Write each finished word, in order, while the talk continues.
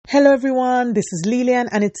Hello everyone, this is Lillian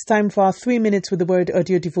and it's time for our 3 minutes with the word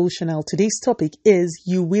audio devotional. Today's topic is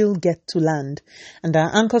You Will Get to Land, and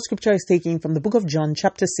our anchor scripture is taken from the book of John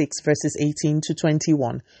chapter 6 verses 18 to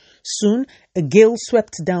 21. Soon a gale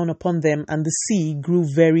swept down upon them and the sea grew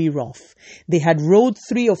very rough. They had rowed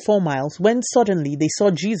 3 or 4 miles when suddenly they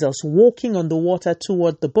saw Jesus walking on the water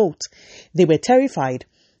toward the boat. They were terrified,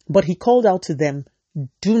 but he called out to them,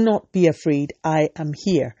 "Do not be afraid, I am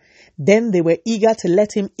here." Then they were eager to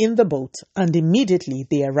let him in the boat, and immediately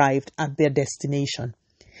they arrived at their destination.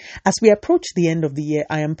 As we approach the end of the year,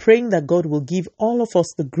 I am praying that God will give all of us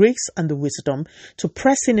the grace and the wisdom to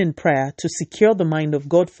press in prayer to secure the mind of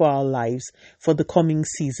God for our lives for the coming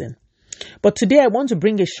season. But today I want to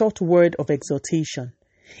bring a short word of exhortation.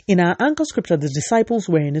 In our anchor scripture, the disciples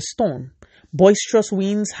were in a storm. Boisterous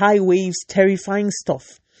winds, high waves, terrifying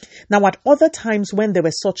stuff. Now, at other times when there were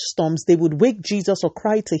such storms, they would wake Jesus or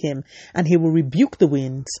cry to him, and he will rebuke the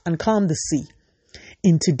winds and calm the sea.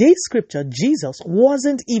 In today's scripture, Jesus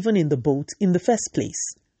wasn't even in the boat in the first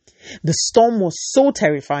place. The storm was so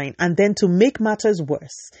terrifying, and then to make matters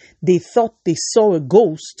worse, they thought they saw a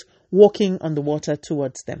ghost walking on the water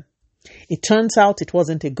towards them. It turns out it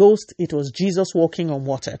wasn't a ghost, it was Jesus walking on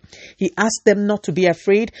water. He asked them not to be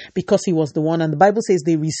afraid because he was the one, and the Bible says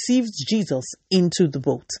they received Jesus into the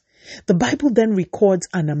boat. The Bible then records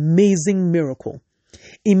an amazing miracle.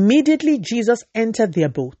 Immediately Jesus entered their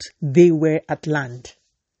boat, they were at land.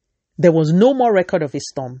 There was no more record of a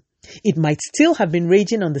storm. It might still have been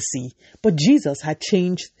raging on the sea, but Jesus had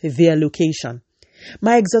changed their location.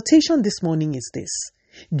 My exhortation this morning is this.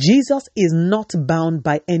 Jesus is not bound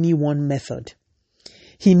by any one method.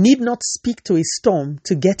 He need not speak to a storm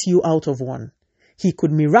to get you out of one. He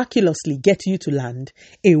could miraculously get you to land,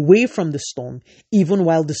 away from the storm, even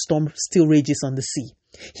while the storm still rages on the sea.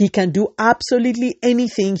 He can do absolutely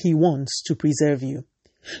anything he wants to preserve you.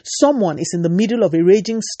 Someone is in the middle of a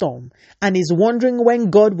raging storm and is wondering when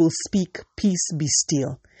God will speak, "Peace, be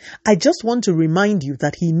still." I just want to remind you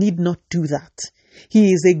that he need not do that.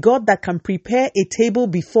 He is a God that can prepare a table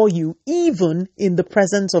before you, even in the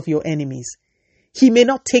presence of your enemies. He may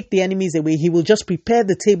not take the enemies away. He will just prepare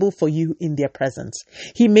the table for you in their presence.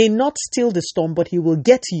 He may not still the storm, but he will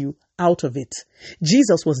get you out of it.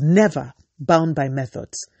 Jesus was never bound by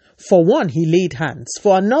methods. For one, he laid hands.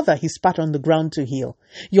 For another, he spat on the ground to heal.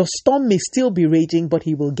 Your storm may still be raging, but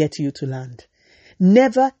he will get you to land.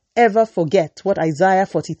 Never ever forget what Isaiah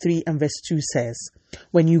 43 and verse 2 says.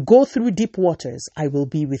 When you go through deep waters, I will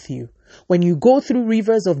be with you. When you go through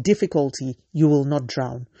rivers of difficulty, you will not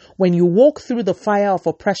drown. When you walk through the fire of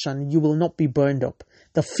oppression, you will not be burned up.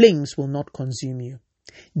 The flames will not consume you.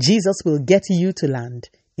 Jesus will get you to land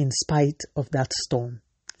in spite of that storm.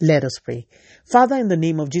 Let us pray. Father, in the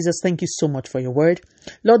name of Jesus, thank you so much for your word.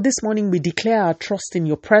 Lord, this morning we declare our trust in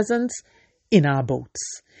your presence in our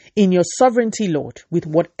boats. In your sovereignty, Lord, with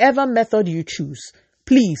whatever method you choose,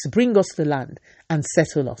 please bring us to land and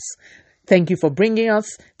settle us. Thank you for bringing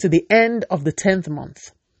us to the end of the 10th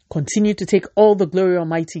month. Continue to take all the glory,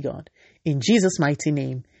 Almighty God. In Jesus' mighty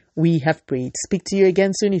name, we have prayed. Speak to you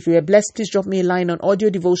again soon. If you are blessed, please drop me a line on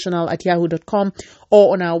audiodevotional@yahoo.com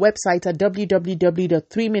or on our website at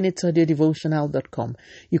www.3minutesaudiodevotional.com.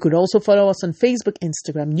 You could also follow us on Facebook,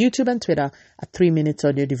 Instagram, YouTube, and Twitter at 3 Minutes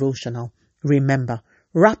Audio Devotional. Remember,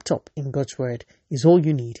 wrapped up in God's word is all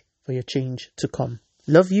you need for your change to come.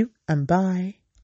 Love you and bye.